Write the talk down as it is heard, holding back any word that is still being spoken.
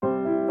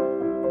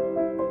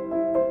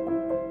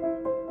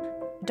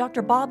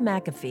Dr. Bob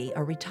McAfee,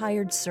 a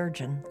retired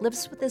surgeon,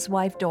 lives with his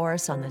wife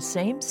Doris on the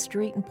same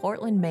street in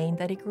Portland, Maine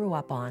that he grew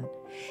up on.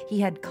 He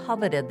had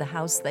coveted the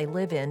house they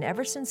live in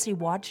ever since he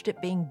watched it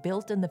being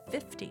built in the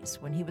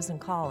 50s when he was in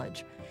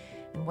college.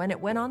 And when it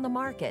went on the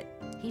market,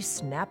 he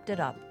snapped it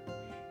up.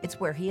 It's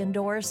where he and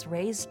Doris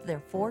raised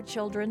their 4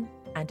 children,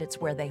 and it's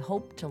where they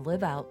hope to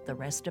live out the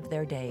rest of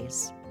their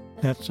days.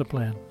 That's the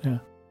plan, yeah.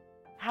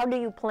 How do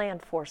you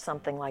plan for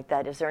something like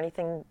that? Is there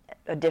anything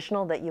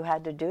additional that you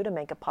had to do to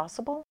make it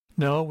possible?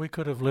 No, we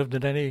could have lived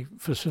in any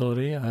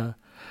facility.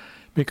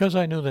 Because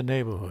I knew the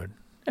neighborhood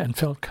and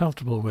felt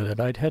comfortable with it,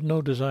 I'd had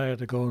no desire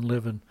to go and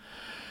live in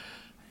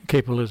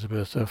Cape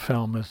Elizabeth or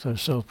Falmouth or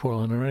South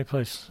Portland or any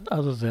place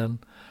other than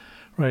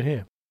right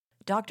here.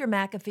 Dr.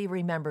 McAfee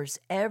remembers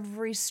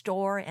every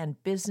store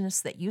and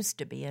business that used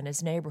to be in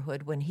his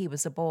neighborhood when he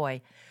was a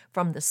boy,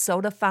 from the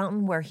soda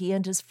fountain where he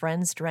and his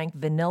friends drank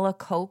vanilla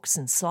Cokes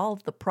and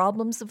solved the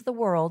problems of the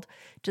world,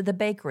 to the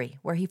bakery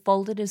where he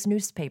folded his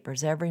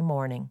newspapers every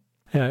morning.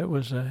 Yeah, it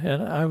was,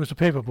 and I was a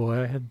paper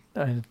boy.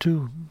 I had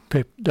 2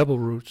 double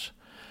routes,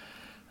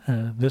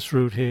 this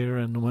route here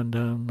and the one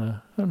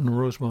down in the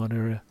Rosemont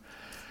area,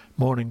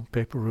 morning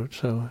paper route.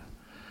 So,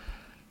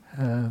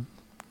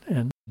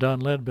 and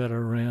Don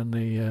Ledbetter ran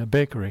the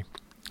bakery.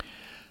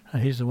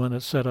 He's the one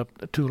that set up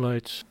the Two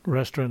Lights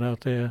restaurant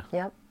out there.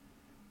 Yep.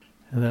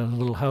 And then a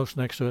little house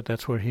next to it,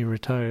 that's where he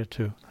retired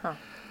to. Huh.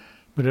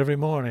 But every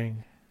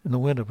morning, in the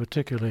winter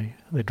particularly,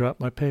 they dropped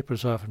my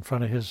papers off in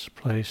front of his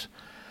place.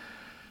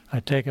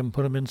 I'd take them,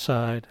 put them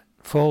inside,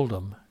 fold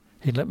them.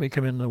 He'd let me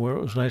come in where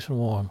it was nice and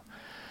warm,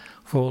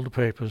 fold the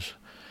papers,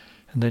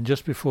 and then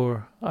just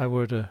before I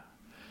were to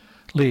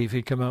leave,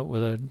 he'd come out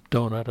with a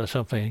donut or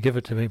something and give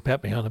it to me,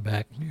 pat me on the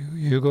back.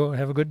 You go,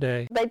 have a good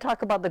day. They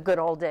talk about the good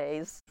old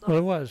days. Well,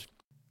 it was.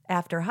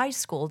 After high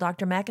school,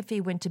 Dr.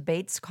 McAfee went to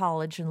Bates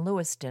College in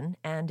Lewiston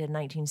and in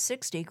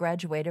 1960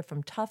 graduated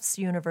from Tufts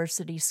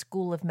University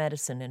School of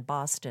Medicine in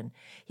Boston.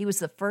 He was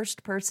the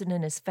first person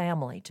in his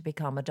family to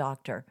become a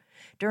doctor.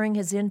 During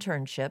his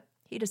internship,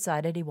 he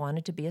decided he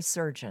wanted to be a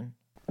surgeon.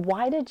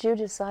 Why did you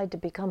decide to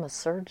become a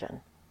surgeon?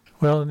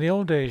 Well, in the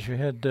old days, you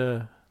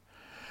had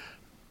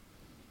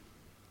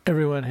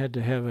everyone had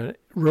to have a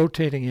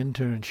rotating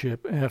internship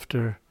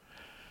after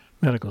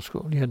medical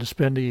school. You had to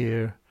spend a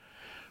year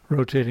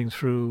rotating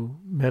through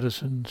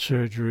medicine,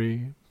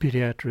 surgery,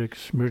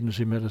 pediatrics,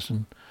 emergency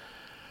medicine.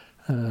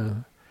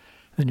 Then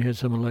you had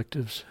some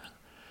electives.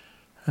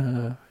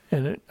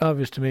 And it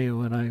obvious to me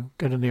when I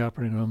got in the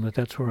operating room that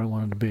that's where I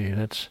wanted to be.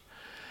 That's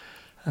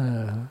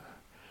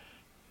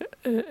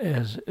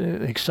as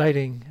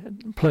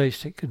exciting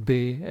place it could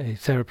be, a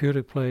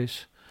therapeutic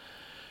place.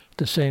 At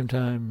the same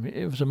time,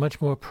 it was a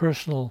much more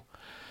personal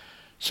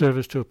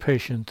service to a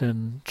patient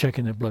than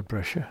checking their blood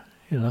pressure,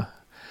 you know.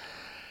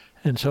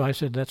 And so I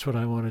said, that's what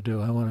I want to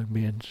do. I want to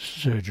be in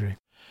surgery.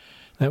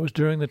 That was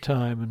during the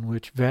time in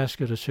which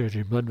vascular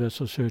surgery, blood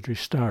vessel surgery,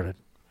 started.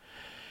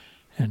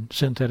 And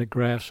synthetic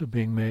grafts were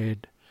being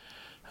made.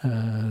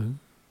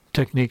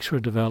 Techniques were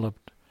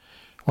developed.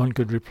 One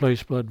could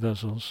replace blood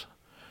vessels.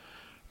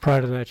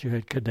 Prior to that, you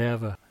had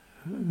cadaver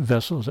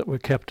vessels that were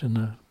kept in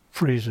the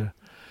freezer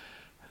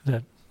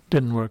that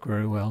didn't work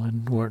very well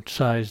and weren't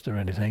sized or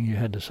anything. You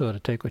had to sort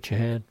of take what you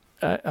had.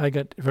 I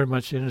got very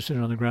much interested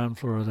on the ground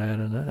floor of that,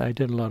 and I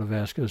did a lot of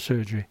vascular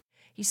surgery.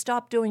 He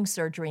stopped doing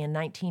surgery in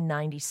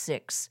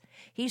 1996.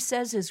 He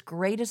says his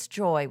greatest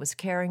joy was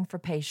caring for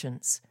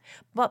patients.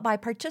 But by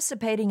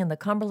participating in the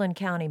Cumberland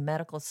County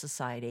Medical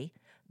Society,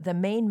 the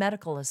Maine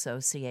Medical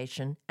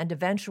Association, and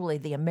eventually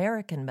the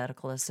American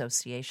Medical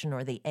Association,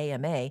 or the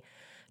AMA,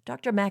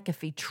 Dr.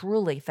 McAfee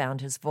truly found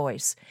his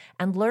voice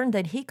and learned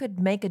that he could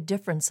make a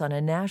difference on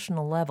a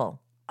national level,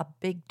 a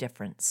big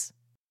difference.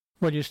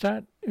 When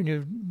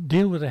you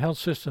deal with the health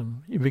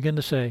system, you begin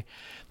to say,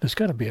 there's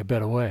got to be a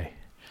better way.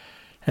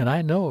 And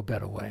I know a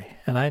better way.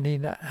 And I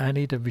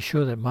need to be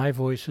sure that my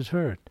voice is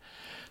heard.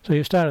 So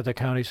you start at the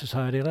county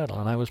society level,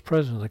 and I was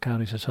president of the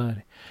county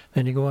society.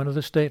 Then you go on to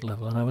the state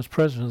level, and I was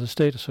president of the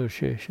state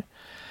association.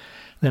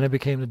 Then I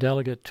became the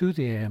delegate to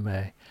the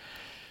AMA.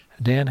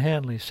 Dan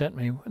Hanley sent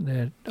me,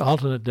 the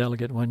alternate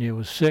delegate one year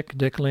was sick,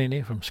 Dick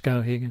Laney from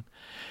Skowhegan.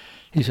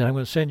 He said, I'm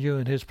going to send you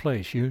in his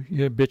place.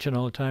 You're bitching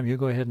all the time. You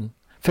go ahead and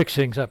fix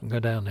things up and go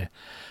down there.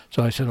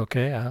 So I said,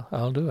 okay,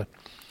 I'll do it.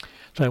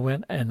 So I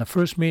went, and the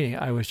first meeting,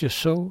 I was just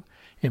so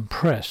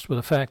impressed with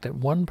the fact that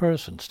one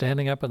person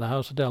standing up in the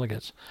House of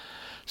Delegates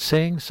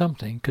saying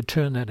something could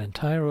turn that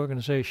entire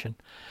organization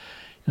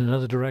in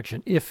another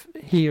direction if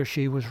he or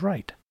she was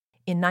right.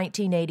 In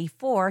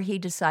 1984, he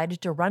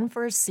decided to run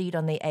for a seat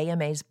on the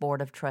AMA's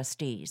Board of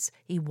Trustees.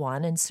 He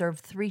won and served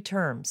 3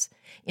 terms.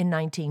 In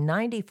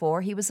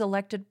 1994, he was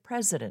elected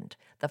president,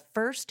 the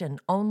first and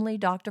only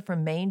doctor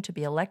from Maine to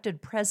be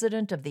elected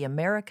president of the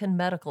American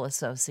Medical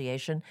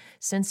Association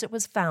since it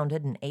was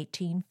founded in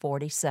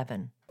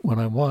 1847. When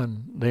I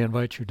won, they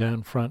invite you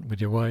down front with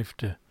your wife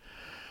to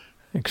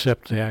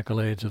accept the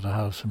accolades of the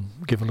House and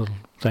give a little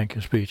thank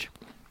you speech.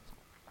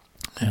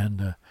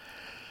 And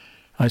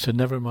I said,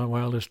 never in my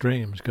wildest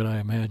dreams could I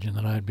imagine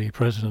that I'd be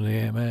president of the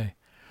AMA.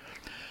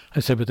 I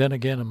said, but then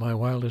again, in my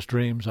wildest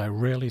dreams, I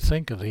rarely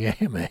think of the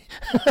AMA.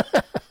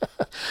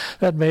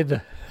 that made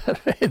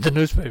the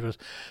newspapers.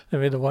 They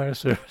made the wire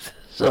services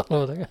all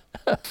over.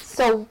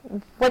 So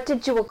what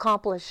did you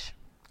accomplish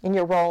in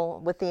your role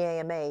with the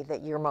AMA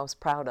that you're most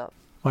proud of?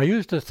 I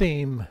used the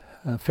theme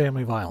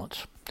family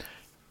violence.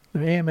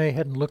 The AMA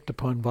hadn't looked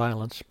upon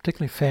violence,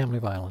 particularly family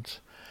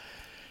violence,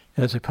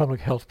 as a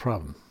public health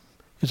problem.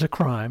 It's a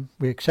crime.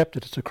 We accept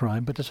it as a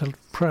crime, but it's a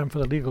crime for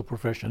the legal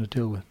profession to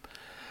deal with.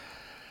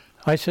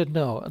 I said,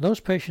 no, those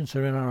patients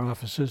are in our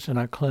offices, in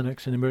our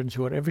clinics, in the emergency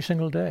ward every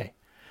single day.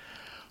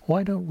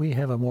 Why don't we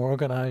have a more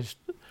organized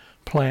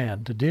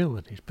plan to deal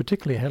with these?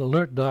 Particularly, I had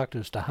alert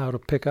doctors to how to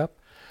pick up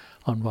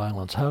on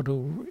violence, how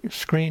to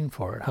screen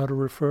for it, how to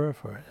refer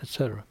for it,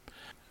 etc.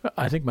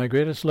 I think my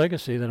greatest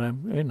legacy that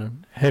I'm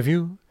in, have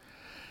you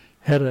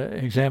had an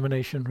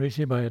examination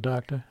recently by a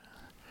doctor?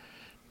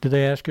 Did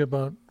they ask you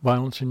about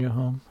violence in your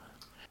home?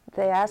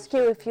 They ask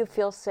you if you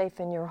feel safe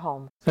in your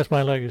home. That's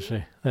my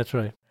legacy. That's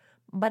right.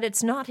 But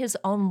it's not his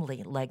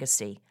only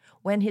legacy.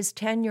 When his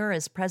tenure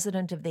as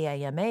president of the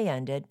AMA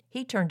ended,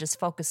 he turned his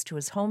focus to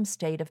his home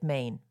state of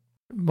Maine.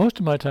 Most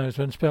of my time has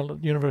been spent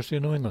at the University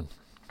of New England.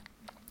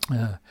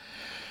 I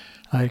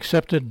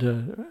accepted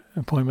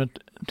appointment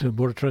to the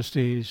Board of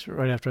Trustees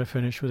right after I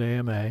finished with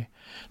AMA.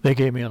 They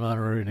gave me an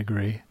honorary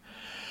degree.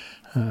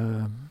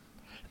 At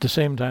the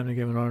same time, they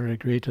gave an honorary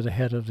degree to the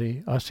head of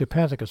the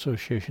Osteopathic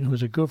Association, who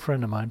was a good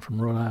friend of mine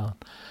from Rhode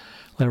Island,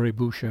 Larry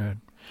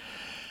Bouchard.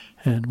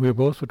 And we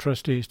both were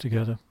trustees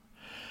together.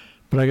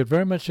 But I got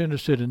very much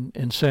interested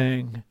in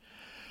saying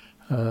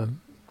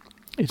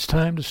it's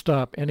time to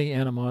stop any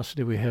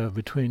animosity we have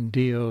between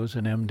DOs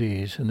and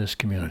MDs in this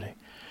community.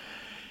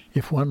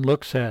 If one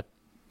looks at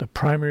the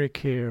primary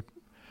care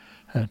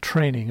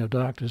training of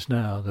doctors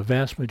now, the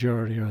vast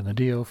majority are in the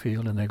DO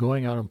field, and they're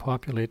going out and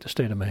populate the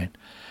state of Maine.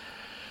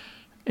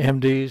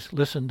 MDs,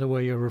 listen to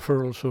where your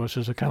referral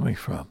sources are coming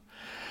from.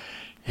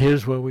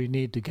 Here's where we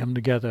need to come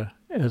together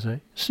as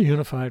a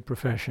unified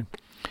profession.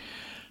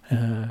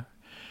 And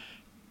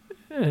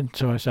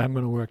so I said, I'm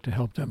going to work to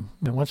help them.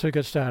 And once I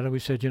got started, we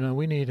said,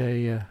 we need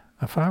a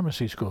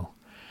pharmacy school.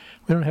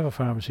 We don't have a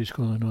pharmacy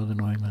school in northern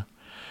New England.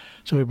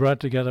 So we brought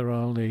together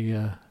all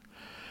the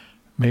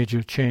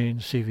major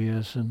chains,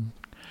 CVS and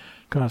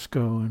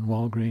Costco and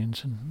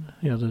Walgreens and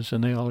the others,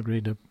 and they all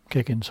agreed to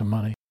kick in some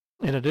money.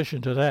 In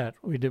addition to that,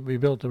 we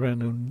built a brand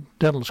new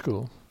dental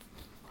school.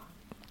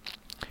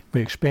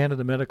 We expanded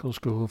the medical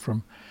school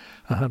from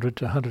 100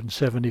 to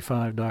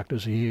 175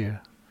 doctors a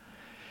year.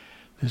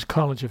 This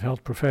College of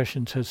Health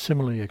Professions has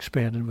similarly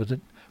expanded with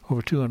it,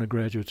 over 200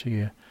 graduates a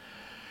year.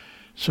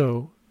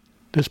 So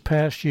this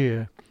past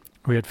year,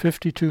 we had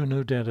 52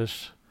 new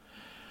dentists,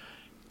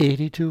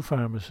 82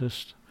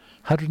 pharmacists,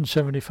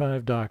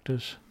 175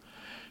 doctors,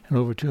 and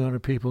over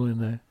 200 people in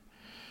the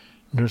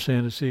nurse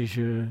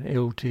anesthesia,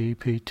 AOT,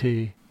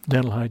 PT,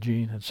 dental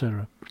hygiene,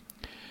 etc.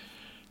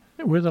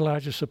 We're the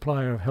largest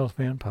supplier of health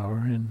manpower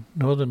in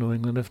northern New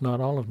England, if not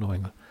all of New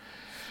England.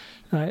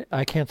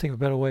 I can't think of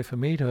a better way for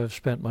me to have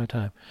spent my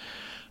time.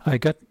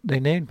 They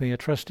named me a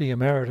trustee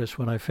emeritus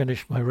when I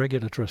finished my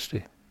regular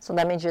trustee. So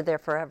that means you're there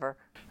forever.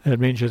 That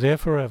means you're there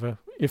forever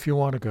if you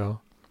want to go.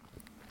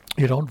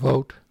 You don't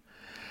vote.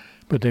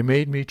 But they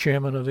made me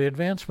chairman of the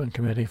advancement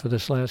committee for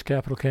this last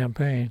capital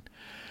campaign.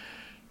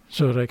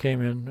 So that I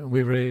came in,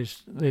 we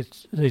raised,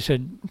 they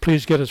said,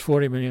 please get us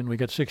 $40 million. We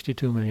got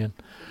 $62 million.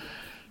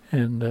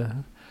 And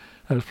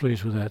I was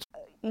pleased with that.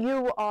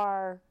 You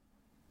are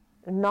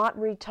not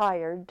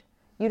retired.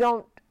 You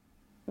don't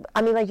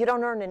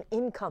earn an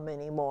income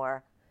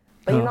anymore,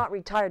 but You're not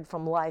retired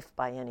from life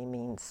by any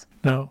means.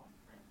 No.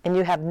 And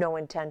you have no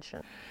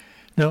intention.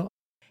 No.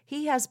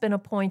 He has been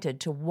appointed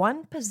to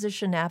one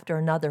position after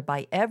another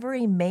by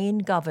every Maine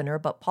governor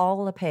but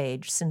Paul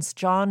LePage since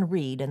John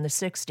Reed in the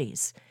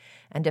 60s.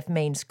 And if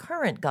Maine's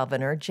current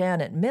governor,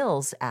 Janet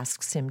Mills,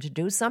 asks him to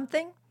do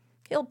something,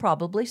 he'll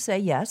probably say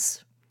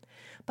yes.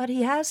 But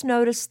he has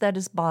noticed that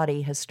his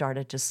body has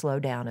started to slow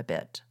down a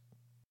bit.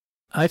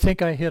 I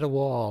think I hit a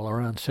wall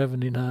around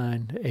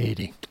 79,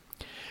 80.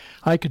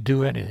 I could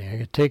do anything. I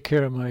could take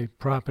care of my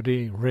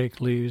property, rake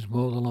leaves,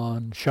 mow the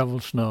lawn, shovel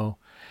snow,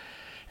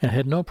 and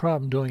had no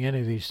problem doing any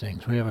of these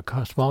things. We have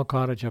a small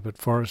cottage up at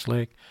Forest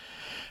Lake,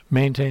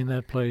 maintain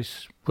that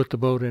place, put the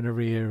boat in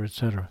every year,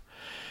 etc.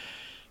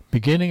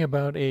 Beginning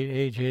about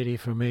age 80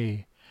 for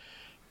me,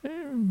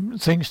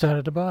 things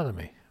started to bother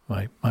me.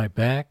 My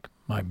back,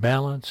 my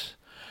balance,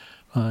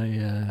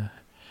 my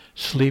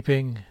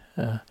sleeping,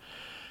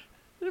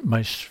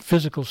 my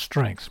physical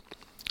strength.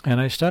 And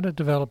I started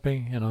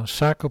developing,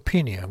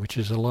 sarcopenia, which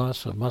is a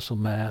loss of muscle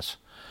mass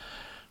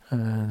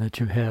that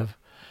you have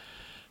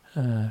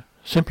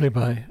simply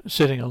by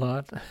sitting a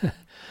lot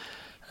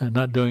and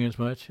not doing as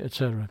much,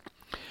 etc.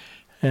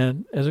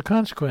 And as a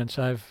consequence,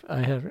 I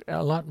have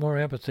a lot more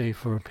empathy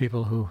for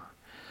people who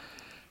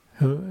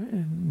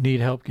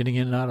need help getting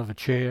in and out of a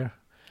chair,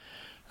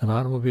 an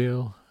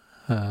automobile,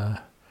 going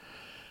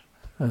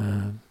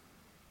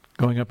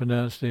up and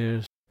down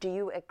stairs. Do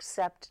you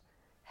accept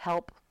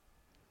help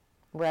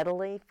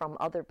readily from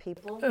other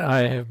people?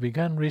 I have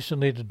begun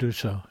recently to do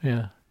so,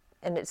 yeah.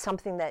 And it's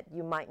something that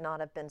you might not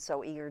have been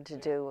so eager to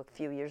do a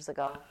few years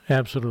ago.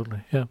 Absolutely,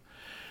 yeah.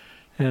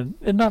 And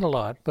not a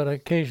lot, but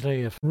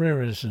occasionally, if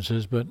rare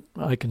instances, but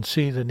I can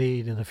see the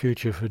need in the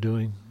future for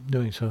doing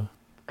so.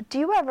 Do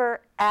you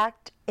ever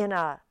act in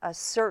a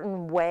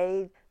certain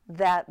way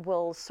that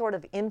will sort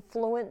of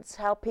influence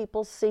how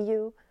people see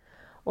you?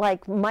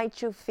 Like,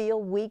 might you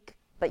feel weak,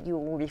 but you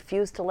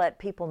refuse to let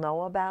people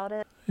know about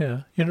it?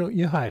 Yeah,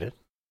 you hide it.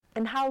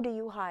 And how do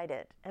you hide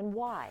it, and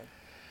why?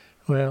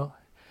 Well,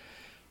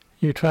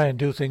 you try and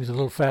do things a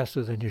little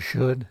faster than you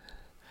should.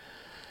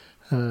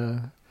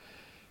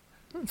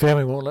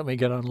 Family won't let me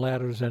get on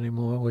ladders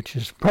anymore, which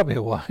is probably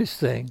a wise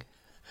thing.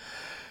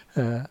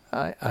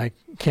 I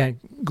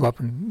can't go up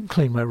and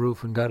clean my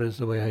roof and gutters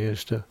the way I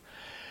used to.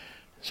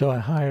 So I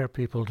hire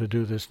people to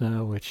do this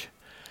now, which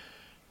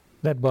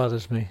that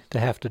bothers me to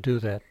have to do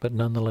that. But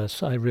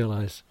nonetheless, I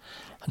realize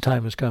the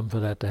time has come for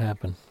that to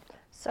happen.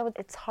 So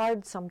it's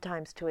hard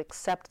sometimes to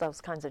accept those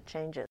kinds of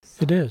changes.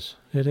 It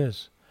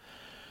is.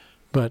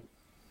 But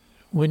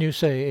when you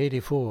say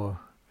 84,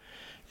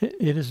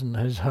 it isn't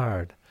as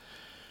hard.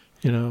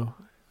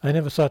 I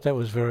never thought that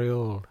was very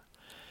old.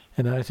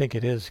 And I think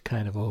it is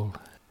kind of old.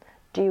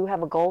 Do you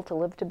have a goal to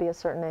live to be a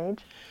certain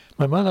age?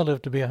 My mother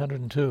lived to be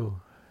 102.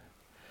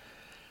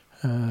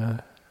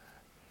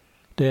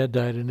 Dad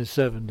died in his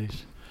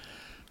 70s.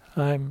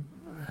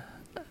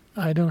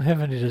 I don't have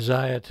any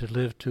desire to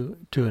live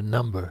to a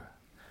number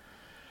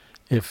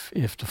if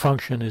the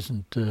function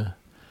isn't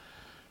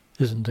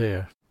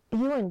there.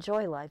 You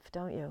enjoy life,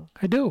 don't you?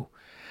 I do.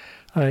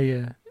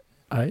 The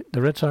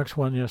Red Sox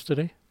won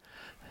yesterday.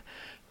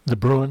 The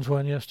Bruins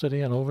won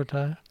yesterday in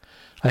overtime.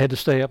 I had to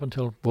stay up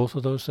until both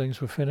of those things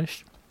were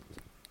finished.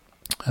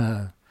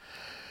 They're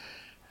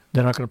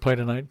not going to play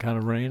tonight, kind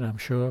of rain, I'm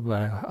sure, but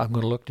I'm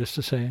going to look just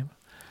the same.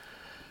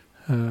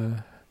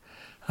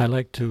 I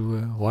like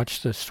to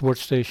watch the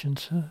sports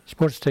stations.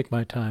 Sports take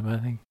my time, I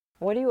think.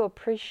 What do you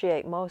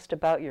appreciate most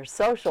about your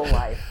social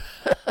life?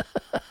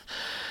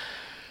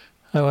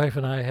 My wife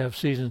and I have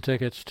season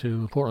tickets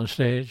to Portland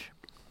Stage,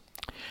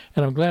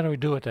 and I'm glad we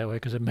do it that way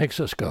because it makes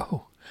us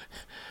go.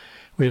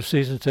 We have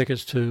season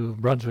tickets to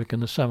Brunswick in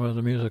the summer,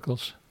 the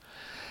musicals.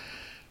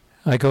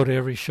 I go to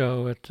every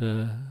show at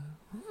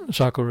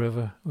Saco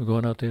River. We're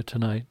going out there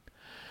tonight.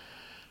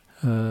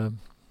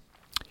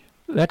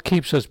 That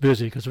keeps us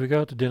busy because we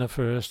go out to dinner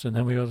first and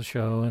then we go to the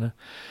show, and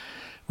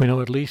we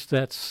know at least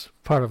that's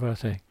part of our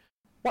thing.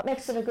 What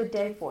makes it a good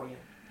day for you?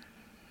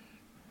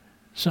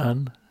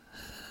 Sun.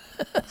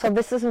 So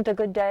this isn't a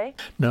good day?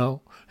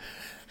 No.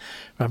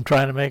 I'm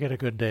trying to make it a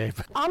good day.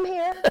 But I'm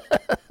here.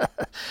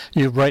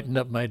 you've brightened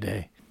up my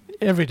day.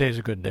 Every day's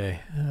a good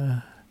day.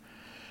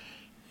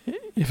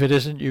 If it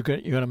isn't, you're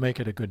going to make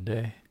it a good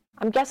day.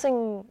 I'm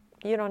guessing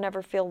you don't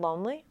ever feel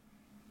lonely?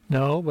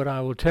 No, but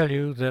I will tell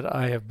you that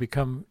I have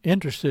become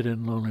interested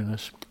in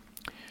loneliness.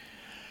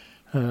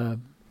 There's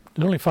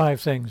only 5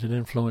 things that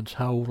influence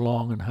how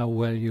long and how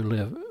well you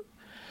live.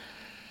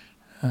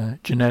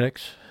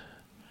 Genetics,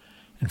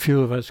 and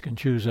few of us can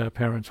choose our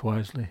parents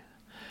wisely.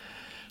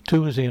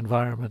 2 is the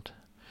environment.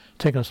 It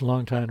takes us a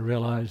long time to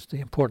realize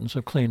the importance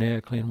of clean air,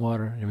 clean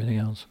water, and everything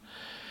else.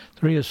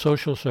 3 is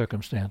social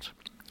circumstance.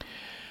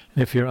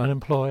 And if you're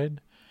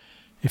unemployed,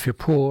 if you're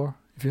poor,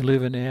 if you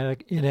live in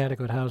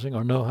inadequate housing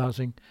or no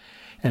housing,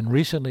 and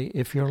recently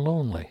if you're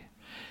lonely,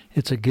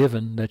 it's a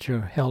given that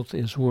your health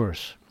is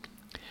worse.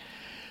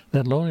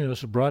 That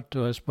loneliness was brought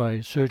to us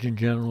by Surgeon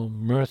General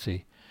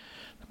Murthy,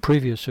 the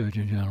previous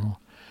Surgeon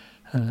General,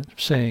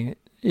 saying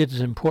it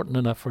is important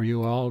enough for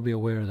you all to be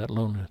aware of that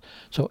loneliness.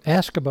 So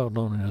ask about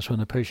loneliness when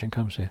the patient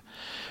comes here.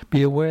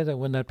 Be aware that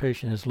when that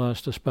patient has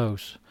lost a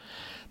spouse,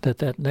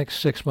 that next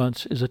 6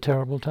 months is a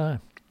terrible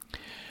time.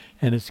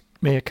 And it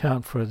may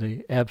account for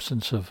the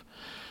absence of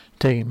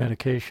taking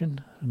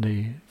medication,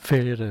 the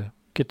failure to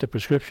get the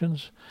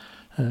prescriptions,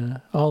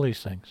 all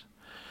these things.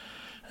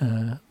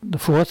 The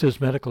 4th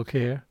is medical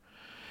care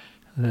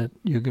that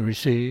you can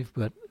receive,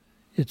 but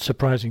it's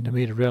surprising to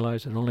me to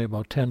realize that only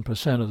about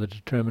 10% of the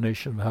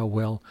determination of how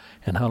well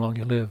and how long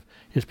you live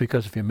is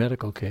because of your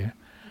medical care.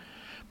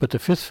 But the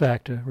 5th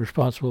factor,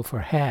 responsible for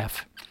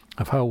half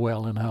of how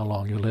well and how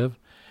long you live,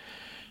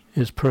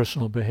 is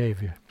personal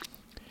behavior.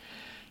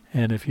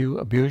 And if you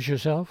abuse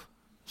yourself,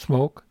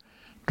 smoke,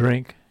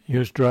 drink,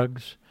 use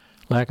drugs,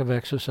 lack of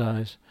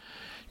exercise,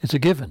 it's a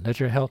given that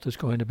your health is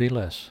going to be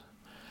less.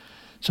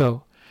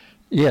 So,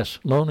 yes,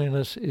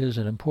 loneliness is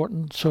an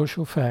important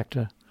social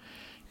factor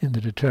in the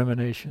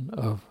determination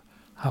of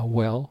how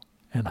well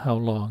and how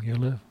long you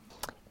live.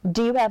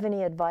 Do you have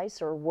any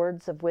advice or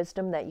words of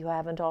wisdom that you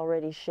haven't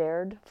already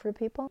shared for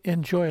people?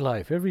 Enjoy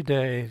life. Every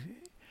day,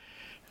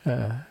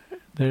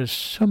 there's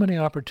so many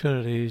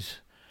opportunities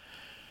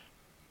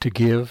to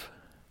give,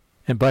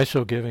 and by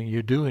so giving,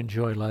 you do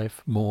enjoy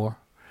life more.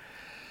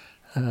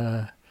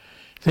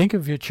 Think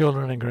of your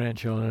children and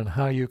grandchildren and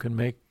how you can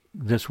make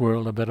this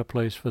world a better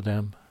place for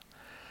them.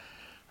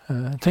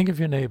 Think of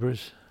your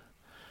neighbors.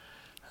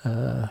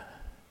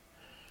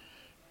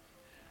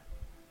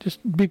 just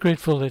be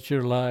grateful that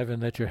you're alive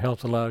and that your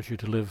health allows you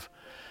to live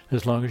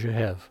as long as you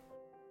have.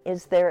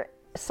 Is there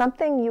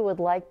something you would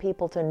like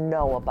people to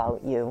know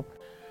about you?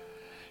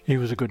 He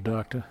was a good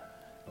doctor.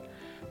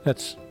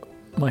 That's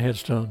my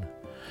headstone.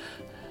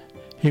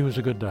 He was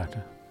a good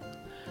doctor.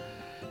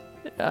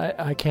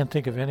 I can't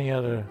think of any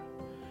other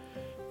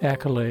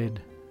accolade,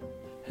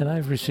 and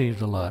I've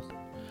received a lot.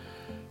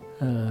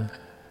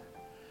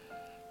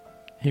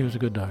 He was a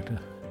good doctor.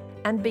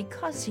 And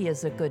because he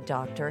is a good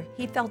doctor,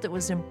 he felt it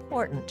was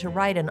important to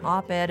write an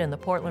op-ed in the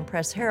Portland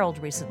Press-Herald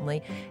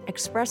recently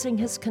expressing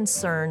his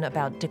concern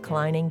about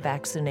declining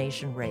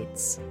vaccination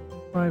rates.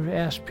 I've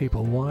asked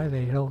people why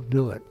they don't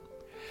do it.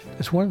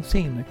 There's one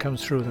theme that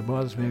comes through that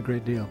bothers me a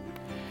great deal.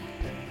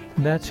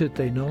 And that's it.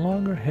 They no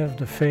longer have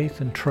the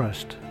faith and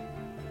trust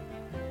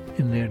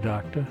in their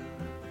doctor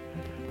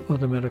or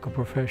the medical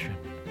profession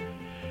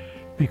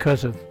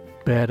because of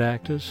bad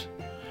actors,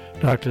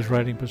 doctors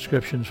writing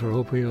prescriptions for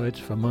opioids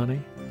for money,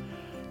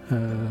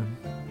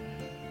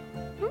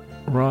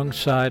 wrong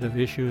side of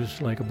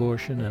issues like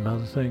abortion and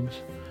other things,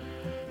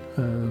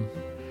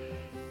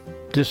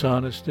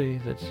 dishonesty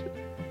that's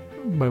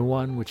by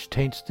one which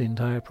taints the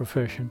entire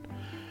profession.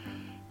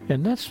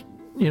 And that's,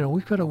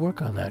 we've got to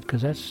work on that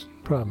because that's the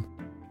problem.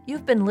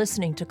 You've been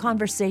listening to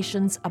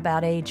Conversations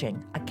About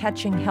Aging, a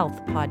Catching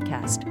Health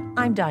podcast.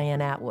 I'm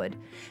Diane Atwood.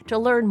 To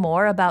learn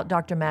more about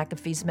Dr.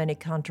 McAfee's many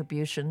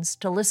contributions,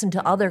 to listen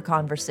to other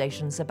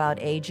conversations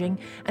about aging,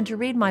 and to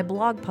read my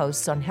blog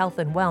posts on health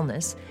and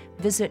wellness,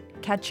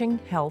 visit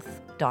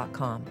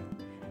catchinghealth.com.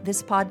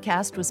 This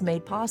podcast was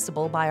made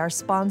possible by our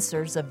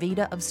sponsors,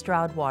 Avita of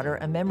Stroudwater,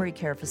 a memory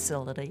care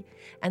facility,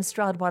 and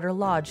Stroudwater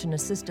Lodge, an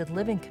assisted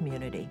living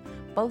community,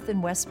 both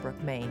in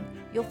Westbrook, Maine.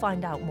 You'll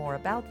find out more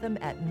about them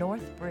at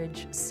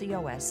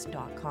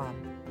northbridgecos.com.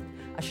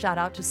 A shout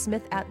out to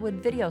Smith Atwood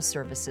Video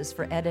Services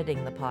for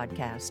editing the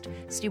podcast.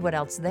 See what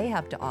else they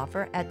have to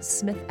offer at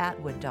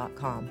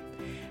smithatwood.com.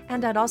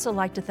 And I'd also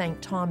like to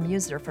thank Tom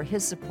Muser for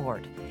his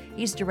support.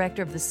 He's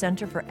director of the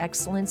Center for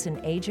Excellence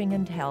in Aging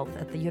and Health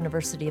at the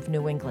University of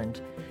New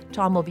England.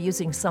 Tom will be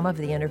using some of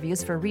the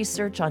interviews for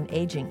research on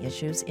aging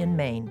issues in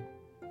Maine.